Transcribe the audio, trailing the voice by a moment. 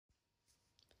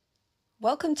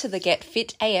Welcome to the Get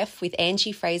Fit AF with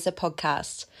Angie Fraser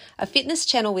podcast, a fitness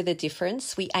channel with a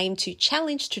difference. We aim to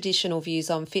challenge traditional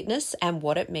views on fitness and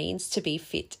what it means to be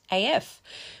fit AF.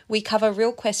 We cover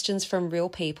real questions from real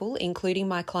people, including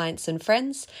my clients and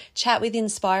friends, chat with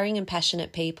inspiring and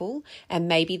passionate people, and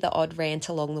maybe the odd rant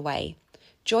along the way.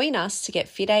 Join us to get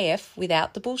fit AF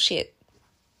without the bullshit.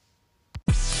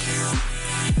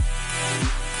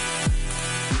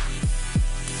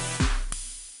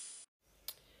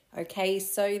 Okay,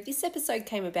 so this episode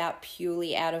came about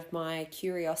purely out of my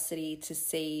curiosity to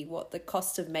see what the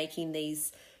cost of making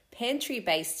these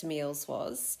pantry-based meals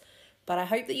was, but I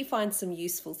hope that you find some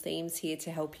useful themes here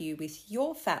to help you with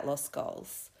your fat loss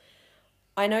goals.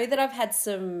 I know that I've had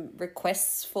some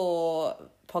requests for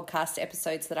podcast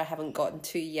episodes that I haven't gotten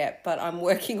to yet, but I'm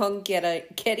working on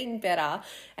getting better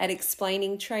at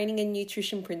explaining training and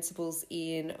nutrition principles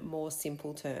in more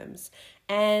simple terms.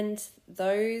 And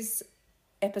those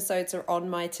episodes are on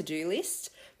my to-do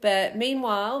list. But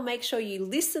meanwhile, make sure you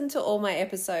listen to all my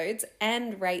episodes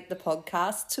and rate the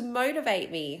podcast to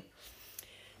motivate me.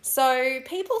 So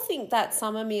people think that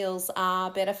summer meals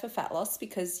are better for fat loss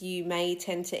because you may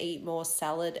tend to eat more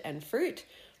salad and fruit.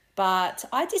 But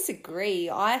I disagree.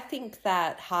 I think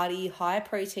that hearty,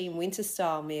 high-protein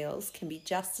winter-style meals can be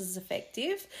just as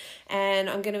effective. And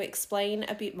I'm going to explain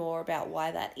a bit more about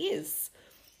why that is.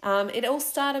 It all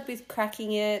started with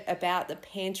cracking it about the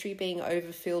pantry being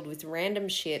overfilled with random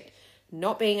shit,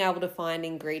 not being able to find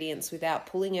ingredients without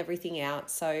pulling everything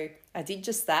out. So I did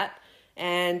just that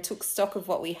and took stock of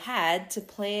what we had to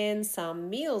plan some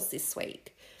meals this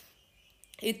week.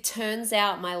 It turns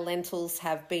out my lentils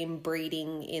have been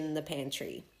breeding in the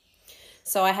pantry.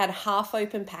 So I had half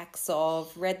open packs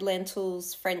of red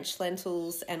lentils, French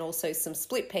lentils, and also some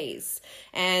split peas.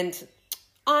 And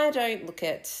I don't look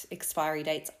at expiry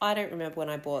dates. I don't remember when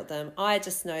I bought them. I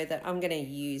just know that I'm going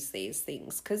to use these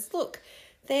things because, look,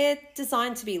 they're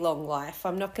designed to be long life.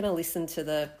 I'm not going to listen to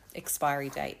the expiry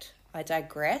date. I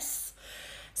digress.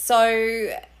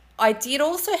 So I did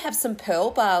also have some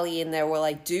pearl barley in there. Well,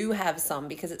 I do have some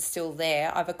because it's still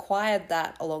there. I've acquired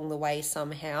that along the way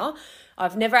somehow.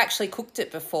 I've never actually cooked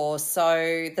it before,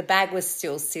 so the bag was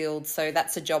still sealed, so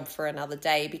that's a job for another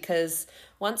day because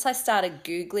once I started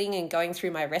Googling and going through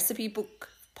my recipe book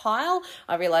pile,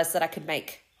 I realized that I could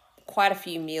make quite a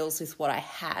few meals with what I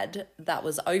had that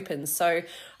was open. So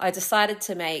I decided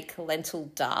to make lentil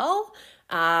dal.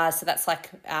 So that's like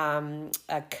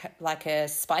a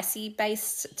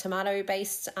spicy-based,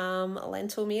 tomato-based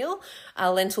lentil meal.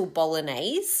 A lentil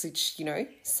bolognese, which,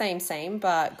 same,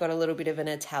 but got a little bit of an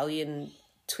Italian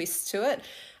twist to it.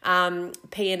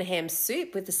 Pea and ham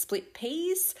soup with the split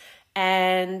peas.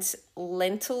 And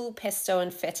lentil pesto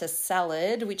and feta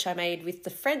salad, which I made with the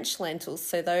French lentils.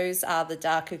 So those are the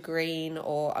darker green,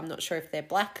 or I'm not sure if they're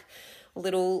black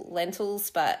little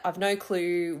lentils, but I've no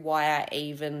clue why I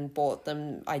even bought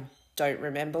them. I don't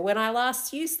remember when I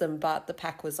last used them, but the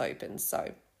pack was open.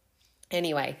 So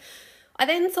anyway, I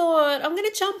then thought I'm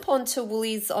going to jump onto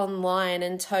Woolies online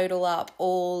and total up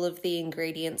all of the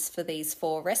ingredients for these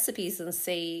 4 recipes and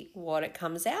see what it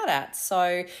comes out at.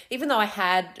 So even though I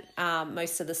had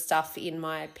most of the stuff in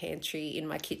my pantry, in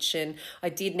my kitchen, I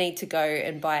did need to go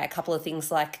and buy a couple of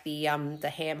things like the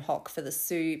ham hock for the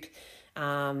soup,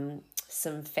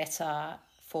 some feta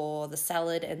for the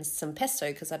salad, and some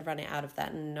pesto because I'd run out of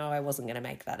that, and no, I wasn't going to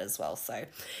make that as well. So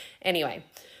anyway,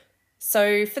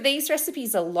 so for these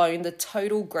recipes alone, the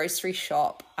total grocery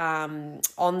shop on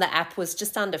the app was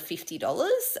just under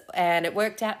 $50, and it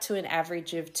worked out to an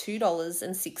average of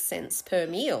 $2.06 per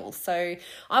meal. So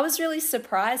I was really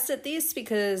surprised at this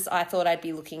because I thought I'd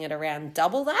be looking at around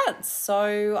double that.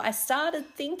 So I started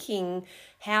thinking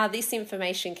how this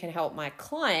information can help my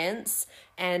clients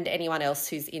and anyone else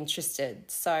who's interested.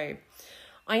 So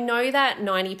I know that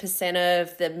 90%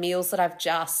 of the meals that I've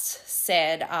just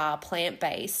said are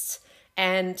plant-based,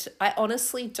 and I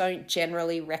honestly don't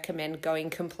generally recommend going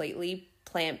completely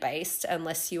plant-based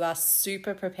unless you are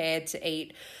super prepared to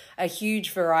eat a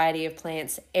huge variety of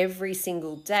plants every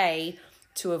single day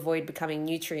to avoid becoming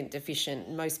nutrient deficient.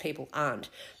 Most people aren't.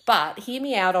 But hear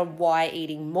me out on why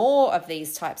eating more of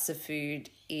these types of food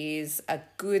is a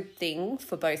good thing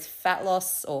for both fat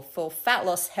loss, or for fat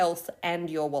loss health, and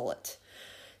your wallet.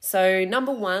 So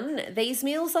number 1, these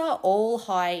meals are all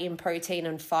high in protein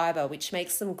and fiber, which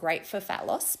makes them great for fat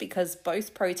loss because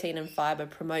both protein and fiber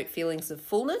promote feelings of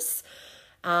fullness.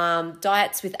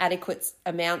 Diets with adequate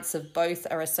amounts of both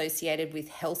are associated with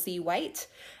healthy weight,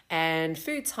 and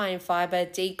foods high in fiber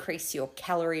decrease your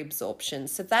calorie absorption.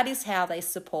 So that is how they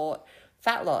support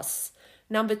fat loss.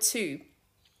 Number 2,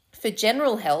 for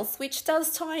general health, which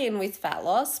does tie in with fat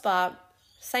loss, but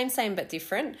Same but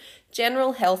different.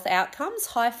 General health outcomes.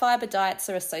 High fiber diets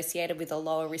are associated with a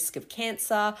lower risk of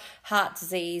cancer, heart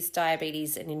disease,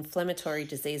 diabetes, and inflammatory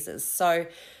diseases. So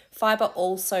fiber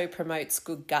also promotes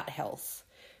good gut health.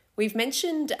 We've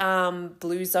mentioned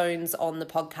blue zones on the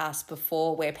podcast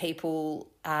before, where people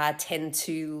tend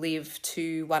to live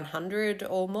to 100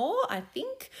 or more, I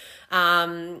think.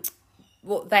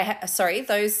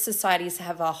 Those societies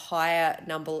have a higher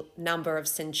number of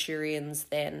centurions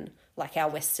than like our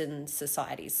Western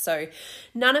societies. So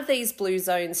none of these blue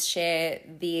zones share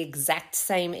the exact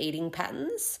same eating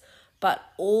patterns, but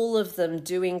all of them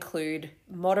do include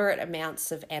moderate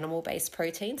amounts of animal-based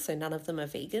protein, so none of them are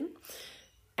vegan.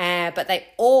 But they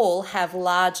all have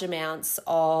large amounts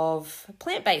of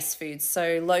plant-based foods,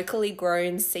 so locally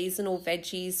grown seasonal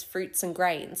veggies, fruits and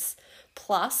grains,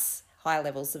 plus high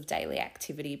levels of daily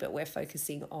activity, but we're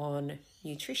focusing on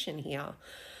nutrition here.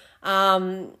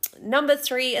 Number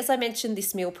 3, as I mentioned,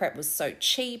 this meal prep was so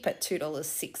cheap at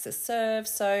 $2.06 a serve.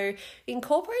 So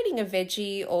incorporating a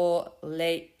veggie or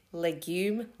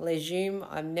legume,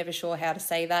 I'm never sure how to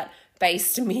say that,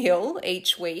 based meal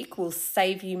each week will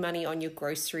save you money on your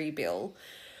grocery bill.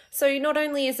 So not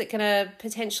only is it going to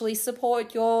potentially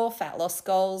support your fat loss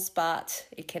goals, but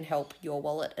it can help your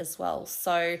wallet as well.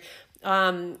 So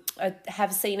I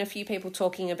have seen a few people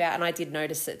talking about, and I did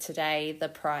notice it today, the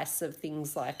price of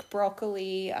things like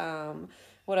broccoli,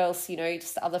 what else,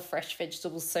 just other fresh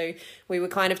vegetables. So we were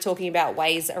kind of talking about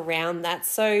ways around that.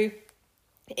 So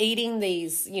eating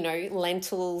these,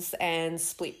 lentils and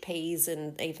split peas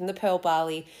and even the pearl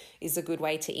barley is a good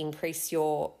way to increase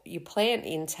your plant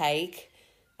intake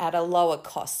at a lower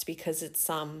cost, because it's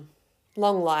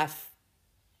long life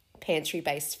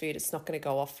pantry-based food. It's not going to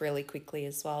go off really quickly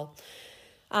as well.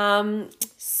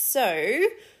 So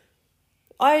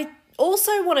I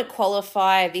also want to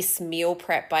qualify this meal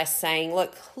prep by saying,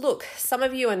 look, some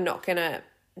of you are not going to,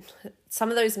 some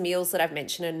of those meals that I've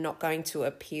mentioned are not going to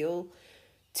appeal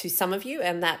to some of you,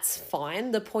 and that's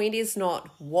fine. The point is not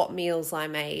what meals I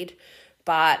made,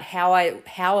 but how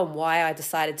and why I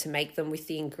decided to make them with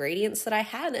the ingredients that I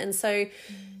had. And so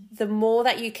the more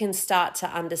that you can start to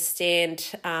understand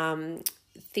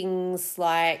things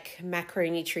like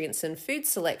macronutrients and food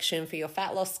selection for your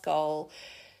fat loss goal,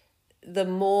 the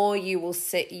more you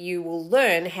will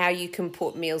learn how you can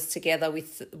put meals together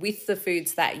with the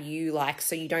foods that you like,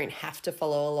 so you don't have to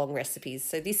follow along recipes.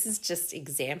 So this is just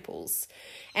examples.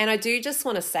 And I do just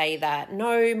want to say that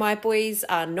no, my boys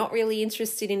are not really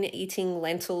interested in eating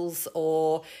lentils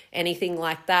or anything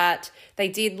like that. They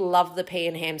did love the pea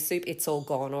and ham soup. It's all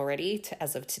gone already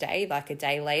as of today, like a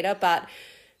day later, but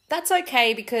that's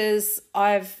okay, because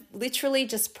I've literally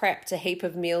just prepped a heap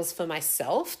of meals for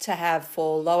myself to have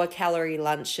for lower calorie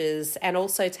lunches, and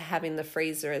also to have in the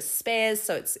freezer as spares.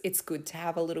 So it's good to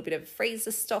have a little bit of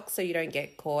freezer stock so you don't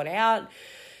get caught out.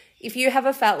 If you have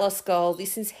a fat loss goal,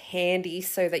 this is handy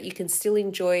so that you can still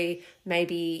enjoy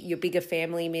maybe your bigger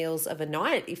family meals of a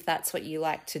night, if that's what you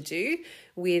like to do,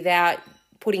 without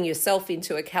putting yourself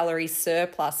into a calorie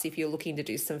surplus if you're looking to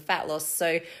do some fat loss.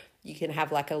 So you can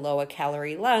have like a lower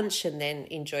calorie lunch and then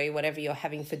enjoy whatever you're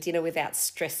having for dinner without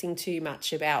stressing too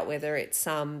much about whether it's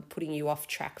putting you off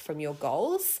track from your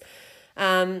goals,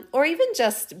 or even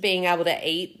just being able to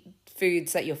eat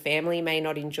foods that your family may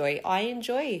not enjoy. I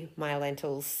enjoy my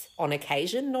lentils on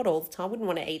occasion, not all the time. I wouldn't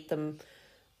want to eat them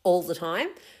all the time,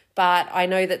 but I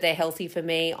know that they're healthy for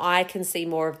me. I can see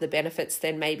more of the benefits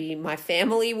than maybe my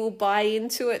family will buy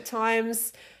into at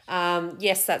times.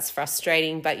 Yes, that's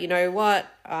frustrating, but you know what?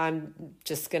 I'm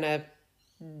just going to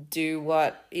do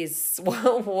what is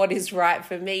right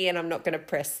for me, and I'm not going to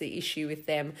press the issue with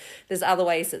them. There's other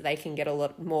ways that they can get a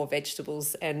lot more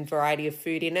vegetables and variety of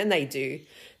food in, and they do.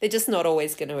 They're just not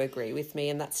always going to agree with me,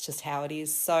 and that's just how it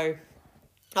is. So,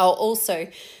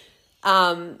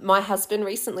 my husband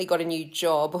recently got a new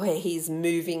job where he's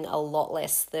moving a lot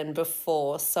less than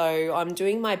before. So I'm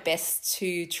doing my best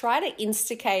to try to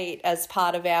instigate, as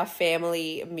part of our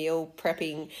family meal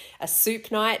prepping, a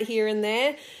soup night here and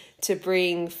there to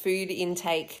bring food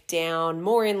intake down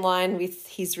more in line with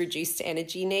his reduced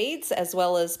energy needs, as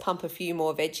well as pump a few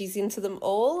more veggies into them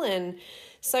all. And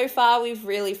so far, we've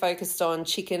really focused on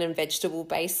chicken and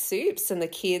vegetable-based soups, and the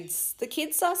kids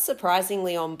are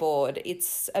surprisingly on board.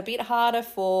 It's a bit harder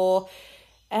for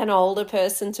an older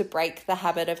person to break the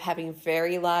habit of having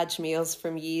very large meals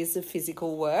from years of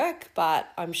physical work, but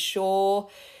I'm sure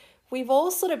we've all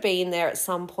sort of been there at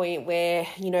some point where,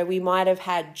 we might have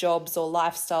had jobs or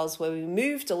lifestyles where we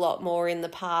moved a lot more in the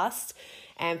past,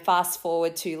 and fast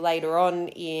forward to later on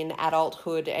in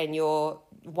adulthood and you're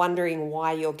wondering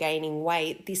why you're gaining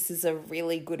weight. This is a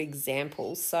really good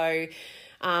example. So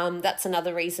That's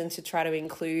another reason to try to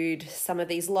include some of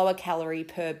these lower calorie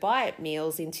per bite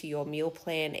meals into your meal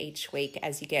plan each week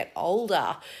as you get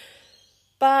older.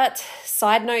 But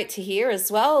side note to here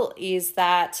as well is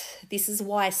that this is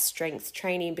why strength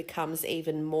training becomes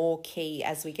even more key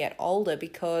as we get older,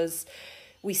 because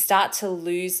we start to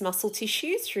lose muscle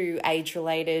tissue through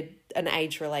an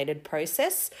age-related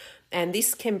process, and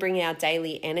this can bring our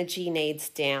daily energy needs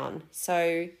down.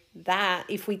 So that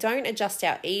if we don't adjust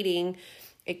our eating,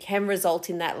 it can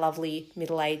result in that lovely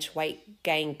middle-age weight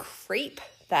gain creep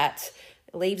that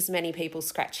leaves many people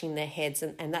scratching their heads,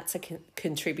 and that's a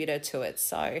contributor to it.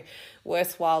 So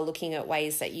worthwhile looking at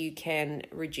ways that you can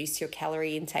reduce your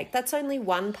calorie intake. That's only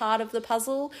one part of the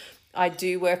puzzle. I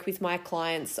do work with my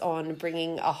clients on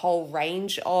bringing a whole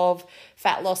range of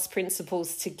fat loss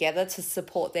principles together to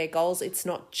support their goals. It's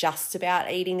not just about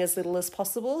eating as little as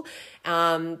possible.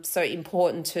 So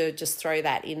important to just throw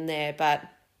that in there. But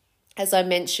as I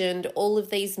mentioned, all of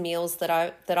these meals that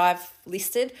I've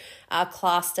listed are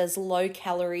classed as low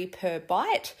calorie per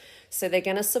bite. So they're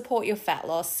going to support your fat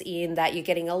loss in that you're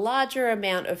getting a larger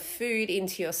amount of food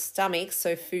into your stomach,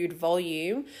 so food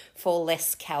volume, for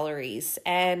less calories.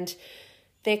 And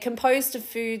they're composed of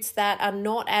foods that are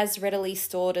not as readily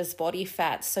stored as body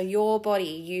fat. So your body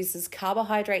uses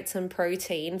carbohydrates and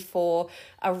protein for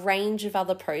a range of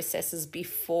other processes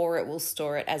before it will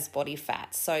store it as body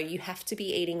fat. So you have to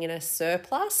be eating in a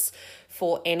surplus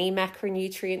for any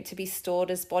macronutrient to be stored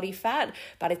as body fat,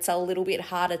 but it's a little bit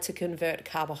harder to convert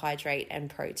carbohydrate and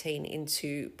protein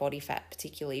into body fat,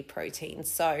 particularly protein.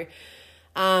 So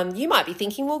you might be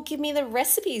thinking, well, give me the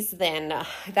recipes then.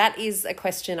 That is a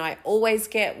question I always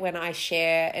get when I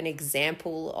share an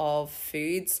example of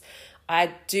foods.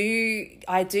 I do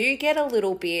get a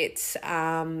little bit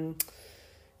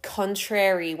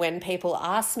contrary when people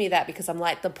ask me that, because I'm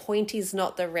like, the point is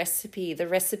not the recipe. The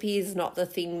recipe is not the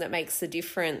thing that makes the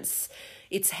difference.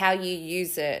 It's how you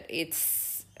use it.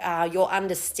 It's your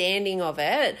understanding of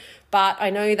it. But I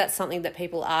know that's something that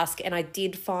people ask, and I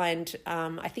did find,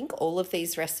 I think all of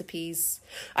these recipes,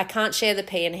 I can't share the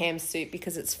pea and ham soup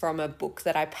because it's from a book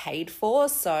that I paid for,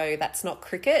 so that's not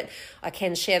cricket. I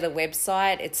can share the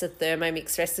website. It's a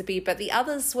Thermomix recipe, but the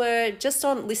others were just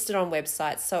listed on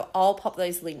websites, so I'll pop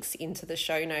those links into the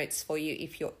show notes for you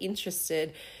if you're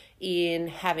interested in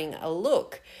having a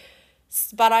look.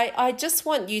 But I just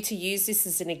want you to use this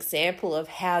as an example of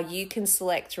how you can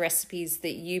select recipes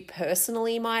that you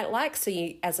personally might like. So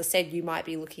you, as I said, you might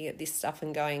be looking at this stuff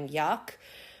and going, yuck.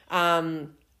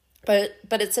 But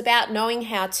it's about knowing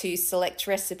how to select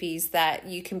recipes that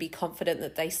you can be confident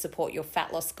that they support your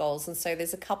fat loss goals. And so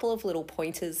there's a couple of little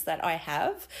pointers that I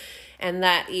have. And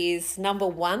that is, number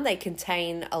one, they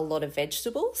contain a lot of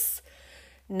vegetables.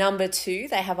 Number two,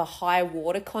 they have a high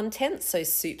water content, so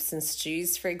soups and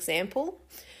stews, for example.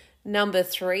 Number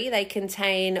three, they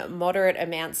contain moderate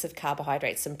amounts of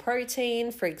carbohydrates and protein.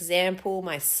 For example,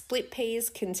 my split peas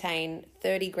contain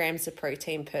 30 grams of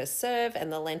protein per serve,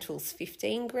 and the lentils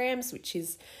 15 grams, which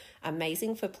is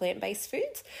amazing for plant-based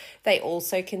foods. They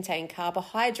also contain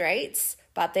carbohydrates,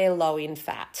 but they're low in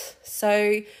fat.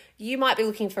 So you might be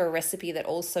looking for a recipe that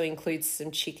also includes some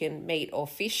chicken, meat, or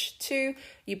fish too.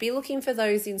 You'd be looking for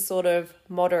those in sort of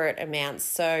moderate amounts.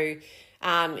 So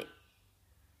I'm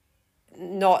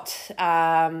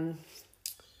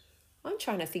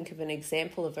trying to think of an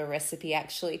example of a recipe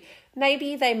actually.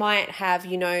 Maybe they might have,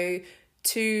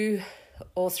 200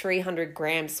 or 300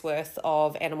 grams worth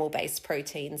of animal-based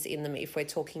proteins in them if we're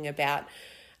talking about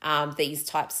these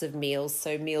types of meals.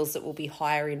 So meals that will be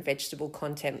higher in vegetable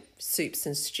content, soups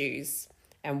and stews,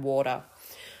 and water.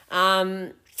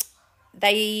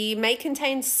 They may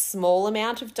contain small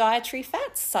amount of dietary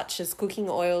fats, such as cooking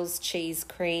oils, cheese,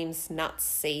 creams, nuts,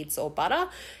 seeds, or butter.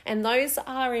 And those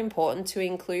are important to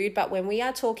include. But when we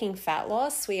are talking fat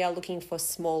loss, we are looking for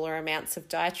smaller amounts of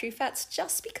dietary fats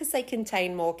just because they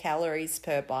contain more calories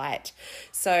per bite.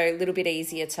 So a little bit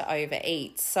easier to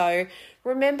overeat. So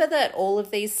remember that all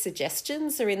of these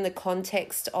suggestions are in the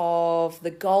context of the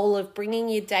goal of bringing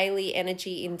your daily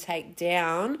energy intake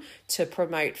down to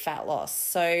promote fat loss.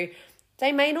 So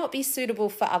they may not be suitable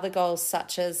for other goals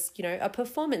such as, a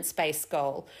performance-based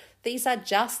goal. These are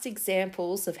just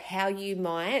examples of how you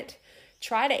might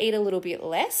try to eat a little bit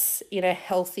less in a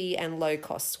healthy and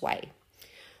low-cost way.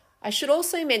 I should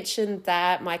also mention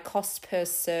that my cost per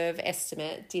serve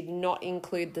estimate did not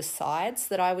include the sides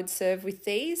that I would serve with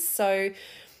these. So,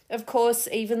 of course,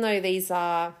 even though these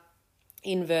are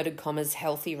inverted commas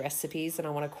healthy recipes, and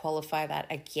I want to qualify that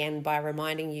again by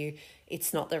reminding you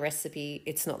it's not the recipe,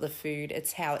 it's not the food,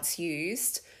 it's how it's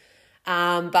used.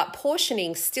 But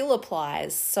portioning still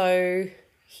applies. So,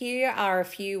 Here are a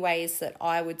few ways that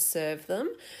I would serve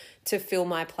them to fill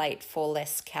my plate for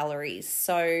less calories.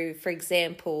 So, for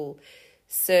example,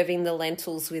 serving the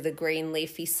lentils with a green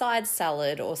leafy side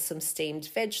salad or some steamed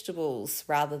vegetables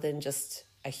rather than just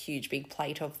a huge big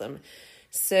plate of them.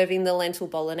 Serving the lentil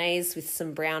bolognese with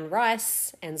some brown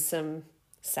rice and some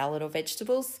salad or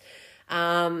vegetables.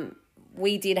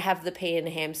 We did have the pea and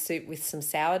ham soup with some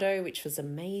sourdough, which was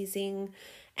amazing.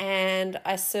 And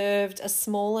I served a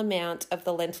small amount of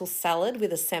the lentil salad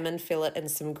with a salmon fillet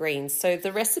and some greens. So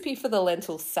the recipe for the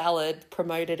lentil salad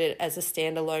promoted it as a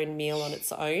standalone meal on its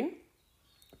own,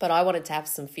 but I wanted to have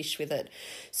some fish with it.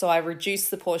 So I reduced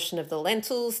the portion of the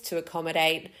lentils to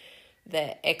accommodate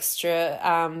the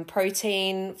extra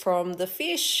protein from the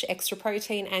fish, extra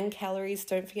protein and calories.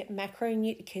 Don't forget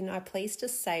macronutrients. Can I please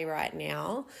just say right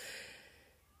now,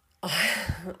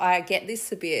 I get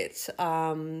this a bit.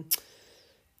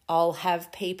 I'll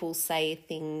have people say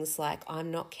things like, I'm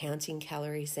not counting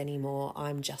calories anymore,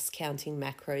 I'm just counting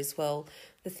macros. Well,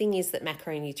 the thing is that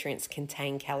macronutrients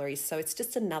contain calories, so it's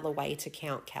just another way to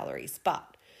count calories.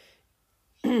 But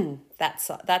that's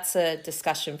a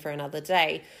discussion for another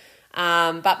day.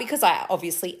 But because I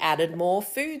obviously added more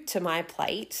food to my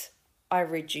plate, I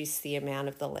reduced the amount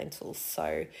of the lentils.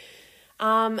 So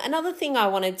another thing I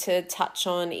wanted to touch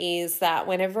on is that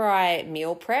whenever I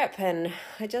meal prep, and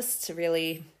I just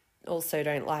really also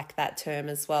don't like that term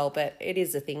as well, but it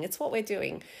is a thing. It's what we're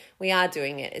doing. We are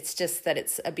doing it. It's just that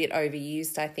it's a bit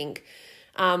overused, I think.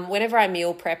 Whenever I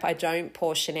meal prep, I don't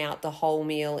portion out the whole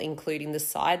meal, including the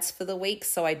sides for the week.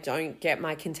 So I don't get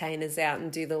my containers out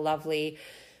and do the lovely,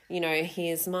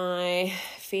 here's my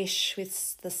fish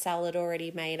with the salad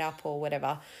already made up or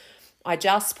whatever. I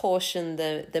just portion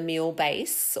the meal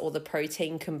base or the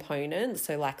protein component.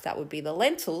 So like that would be the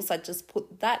lentils. I just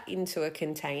put that into a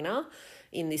container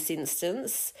in this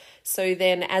instance. So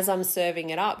then as I'm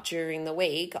serving it up during the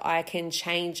week, I can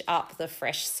change up the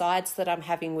fresh sides that I'm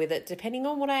having with it depending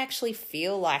on what I actually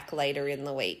feel like later in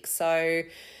the week. So,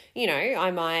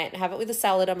 I might have it with a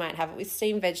salad, I might have it with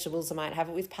steamed vegetables, I might have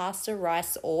it with pasta,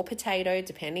 rice or potato,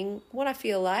 depending what I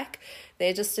feel like.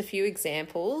 They're just a few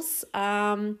examples.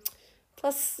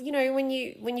 Plus, when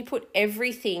you put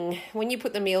everything, when you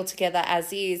put the meal together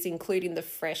as is, including the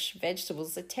fresh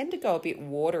vegetables, they tend to go a bit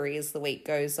watery as the week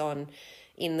goes on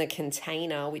in the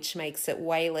container, which makes it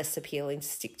way less appealing to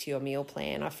stick to your meal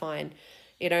plan. I find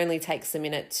it only takes a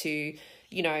minute to,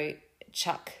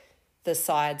 chuck the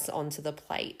sides onto the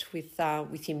plate with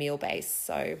your meal base.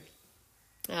 So,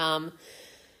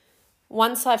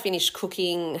 once I finished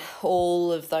cooking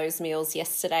all of those meals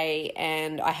yesterday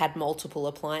and I had multiple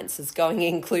appliances going,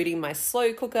 including my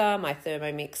slow cooker, my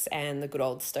Thermomix and the good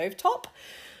old stovetop,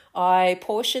 I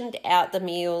portioned out the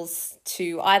meals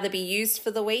to either be used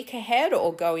for the week ahead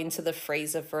or go into the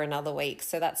freezer for another week.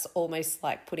 So that's almost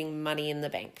like putting money in the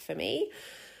bank for me.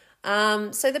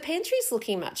 So the pantry's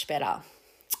looking much better.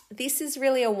 This is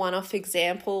really a one-off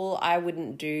example. I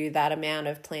wouldn't do that amount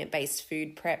of plant-based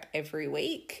food prep every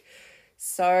week.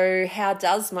 So how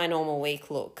does my normal week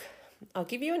look? I'll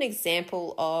give you an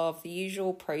example of the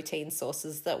usual protein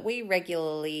sources that we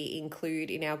regularly include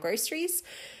in our groceries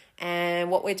and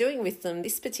what we're doing with them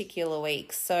this particular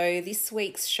week. So this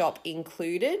week's shop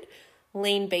included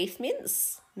lean beef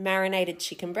mince, marinated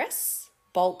chicken breasts,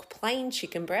 bulk plain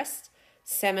chicken breast,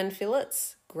 salmon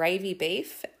fillets, gravy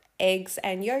beef, eggs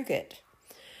and yogurt.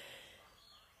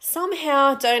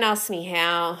 Somehow, don't ask me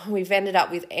how, we've ended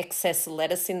up with excess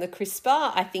lettuce in the crisper.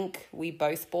 I think we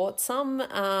both bought some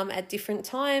at different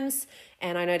times,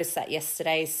 and I noticed that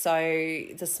yesterday. So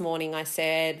this morning I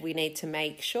said we need to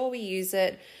make sure we use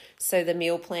it. So the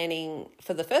meal planning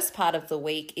for the first part of the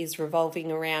week is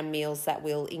revolving around meals that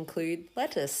will include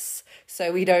lettuce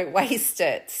so we don't waste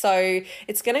it. So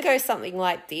it's going to go something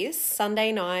like this.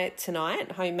 Sunday night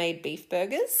tonight, homemade beef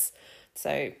burgers.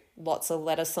 So lots of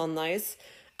lettuce on those.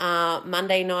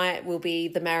 Monday night will be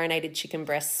the marinated chicken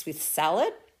breasts with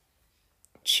salad.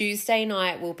 Tuesday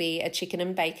night will be a chicken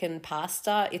and bacon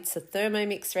pasta. It's a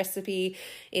Thermomix recipe.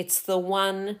 It's the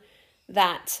one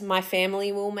that my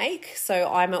family will make.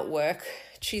 So I'm at work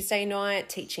Tuesday night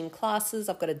teaching classes.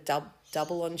 I've got a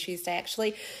double on Tuesday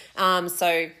actually.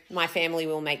 So my family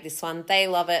will make this one. They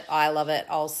love it. I love it.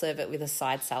 I'll serve it with a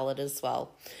side salad as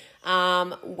well.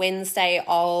 Wednesday,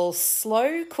 I'll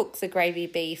slow cook the gravy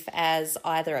beef as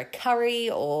either a curry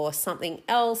or something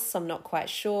else. I'm not quite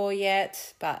sure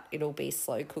yet, but it'll be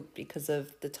slow cooked because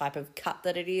of the type of cut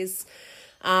that it is.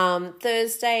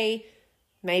 Thursday,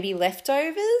 maybe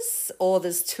leftovers, or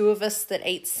there's two of us that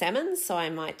eat salmon, so I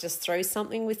might just throw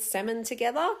something with salmon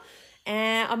together.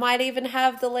 And I might even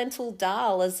have the lentil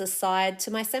dal as a side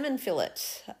to my salmon fillet.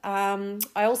 I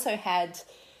also had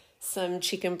some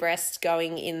chicken breast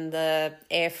going in the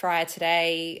air fryer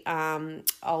today.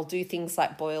 I'll do things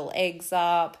like boil eggs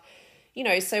up,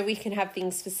 so we can have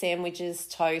things for sandwiches,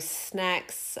 toast,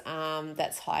 snacks.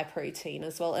 That's high protein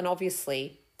as well. And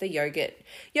obviously the yogurt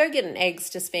and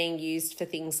eggs just being used for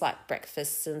things like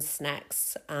breakfasts and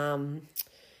snacks,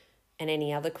 and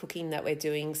any other cooking that we're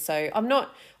doing. So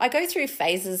I go through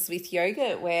phases with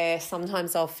yogurt where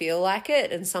sometimes I'll feel like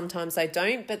it and sometimes I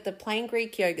don't, but the plain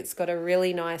Greek yogurt's got a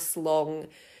really nice long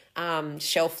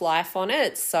shelf life on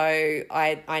it. So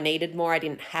I needed more. I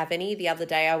didn't have any. The other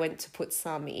day I went to put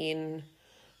some in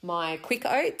my quick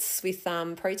oats with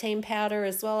protein powder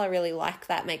as well. I really like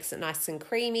that, makes it nice and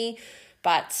creamy,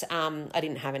 but I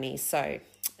didn't have any, so I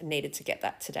needed to get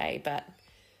that today. But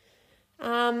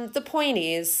the point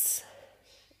is,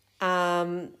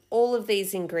 all of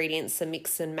these ingredients are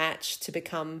mix and match to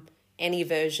become any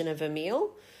version of a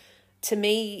meal. To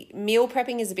me, meal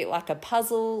prepping is a bit like a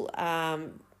puzzle.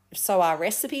 So are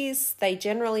recipes. They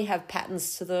generally have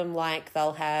patterns to them, like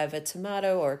they'll have a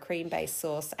tomato or a cream-based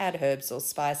sauce, add herbs or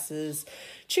spices,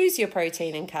 choose your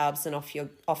protein and carbs, and off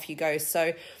you go.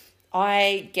 So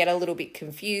I get a little bit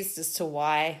confused as to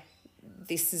why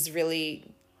this is really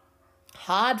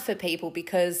hard for people,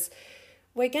 because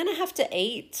we're going to have to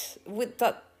eat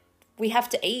we have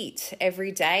to eat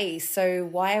every day. So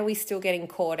why are we still getting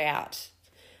caught out?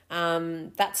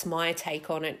 That's my take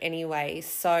on it anyway.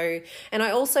 So, and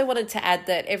I also wanted to add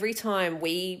that every time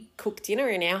we cook dinner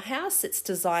in our house, it's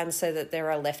designed so that there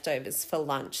are leftovers for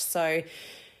lunch. So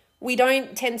we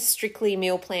don't tend to strictly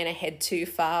meal plan ahead too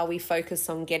far. We focus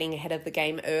on getting ahead of the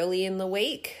game early in the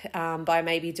week, by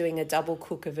maybe doing a double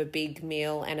cook of a big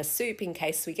meal and a soup in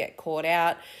case we get caught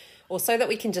out, or so that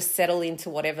we can just settle into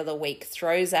whatever the week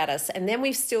throws at us. And then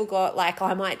we've still got,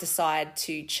 I might decide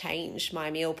to change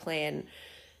my meal plan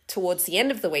towards the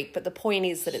end of the week, but the point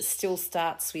is that it still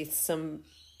starts with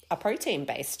a protein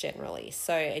base generally.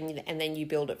 So, and then you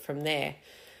build it from there.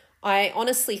 I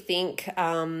honestly think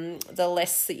the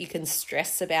less that you can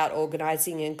stress about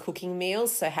organising and cooking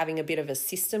meals, so having a bit of a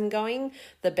system going,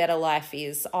 the better life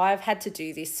is. I've had to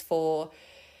do this for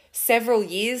several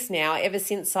years now, ever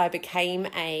since I became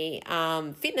a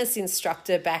fitness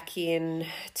instructor back in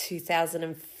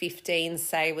 2015,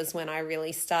 was when I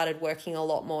really started working a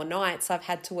lot more nights. I've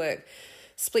had to work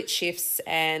split shifts,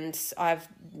 and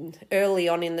early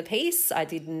on in the piece, I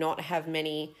did not have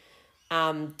many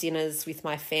dinners with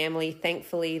my family.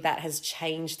 Thankfully, that has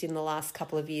changed in the last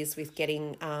couple of years with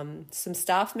getting some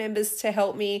staff members to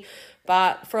help me.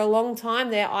 But for a long time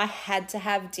there, I had to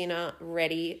have dinner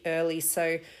ready early.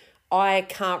 So I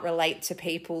can't relate to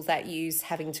people that use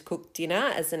having to cook dinner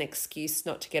as an excuse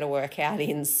not to get a workout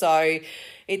in. So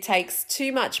it takes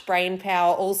too much brain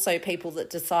power. Also, people that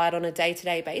decide on a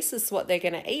day-to-day basis what they're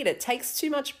going to eat, it takes too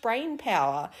much brain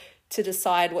power to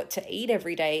decide what to eat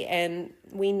every day. And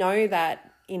we know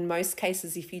that in most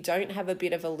cases, if you don't have a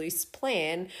bit of a loose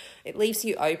plan, it leaves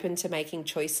you open to making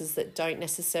choices that don't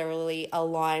necessarily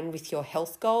align with your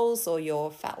health goals or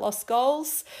your fat loss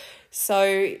goals.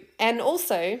 So, and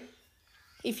also,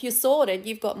 if you're sorted,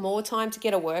 you've got more time to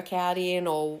get a workout in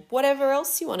or whatever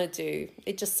else you want to do.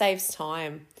 It just saves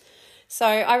time. So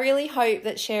I really hope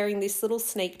that sharing this little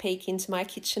sneak peek into my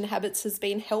kitchen habits has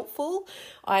been helpful.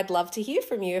 I'd love to hear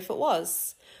from you if it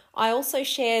was. I also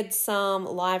shared some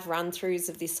live run-throughs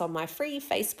of this on my free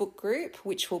Facebook group,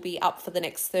 which will be up for the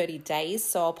next 30 days.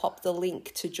 So I'll pop the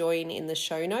link to join in the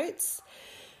show notes.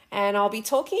 And I'll be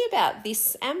talking about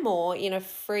this and more in a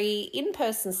free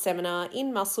in-person seminar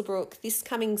in Muswellbrook this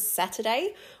coming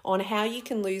Saturday on how you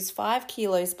can lose 5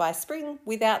 kilos by spring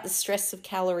without the stress of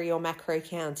calorie or macro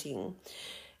counting.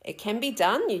 It can be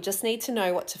done. You just need to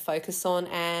know what to focus on,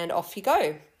 and off you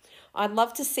go. I'd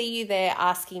love to see you there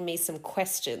asking me some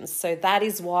questions. So that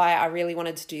is why I really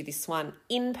wanted to do this one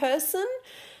in person,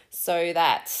 so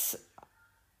that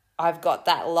I've got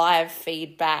that live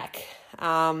feedback,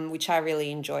 which I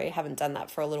really enjoy. I haven't done that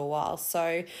for a little while.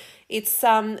 So it's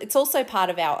also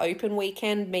part of our open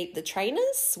weekend, Meet the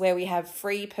Trainers, where we have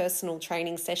free personal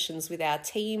training sessions with our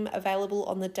team available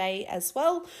on the day as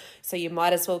well. So you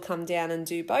might as well come down and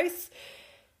do both.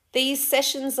 These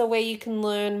sessions are where you can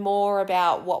learn more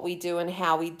about what we do and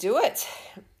how we do it.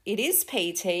 It is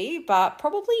PT, but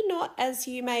probably not as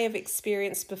you may have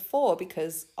experienced before,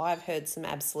 because I've heard some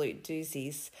absolute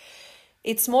doozies.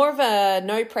 It's more of a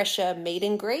no pressure meet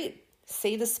and greet.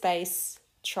 See the space,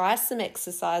 try some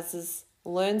exercises,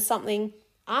 learn something,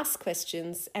 ask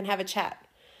questions, and have a chat.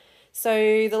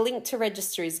 So the link to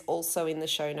register is also in the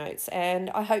show notes,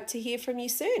 and I hope to hear from you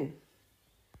soon.